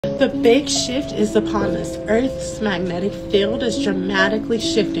The big shift is upon us. Earth's magnetic field is dramatically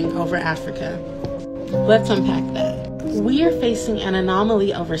shifting over Africa. Let's unpack that. We are facing an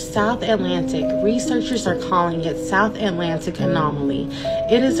anomaly over South Atlantic. Researchers are calling it South Atlantic Anomaly.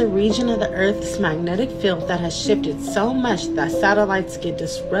 It is a region of the Earth's magnetic field that has shifted so much that satellites get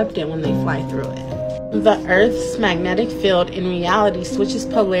disrupted when they fly through it. The Earth's magnetic field in reality switches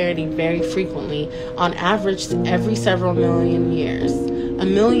polarity very frequently, on average every several million years. A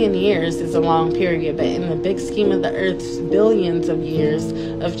million years is a long period, but in the big scheme of the Earth's billions of years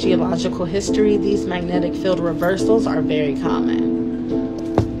of geological history, these magnetic field reversals are very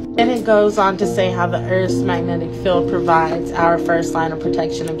common. Then it goes on to say how the Earth's magnetic field provides our first line of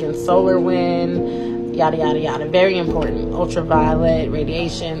protection against solar wind, yada yada yada. Very important. Ultraviolet,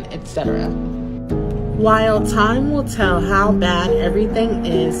 radiation, etc. While time will tell how bad everything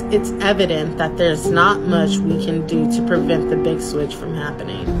is, it's evident that there's not much we can do to prevent the big switch from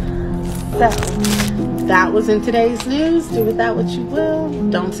happening. So, that was in today's news. Do with that what you will.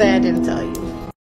 Don't say I didn't tell you.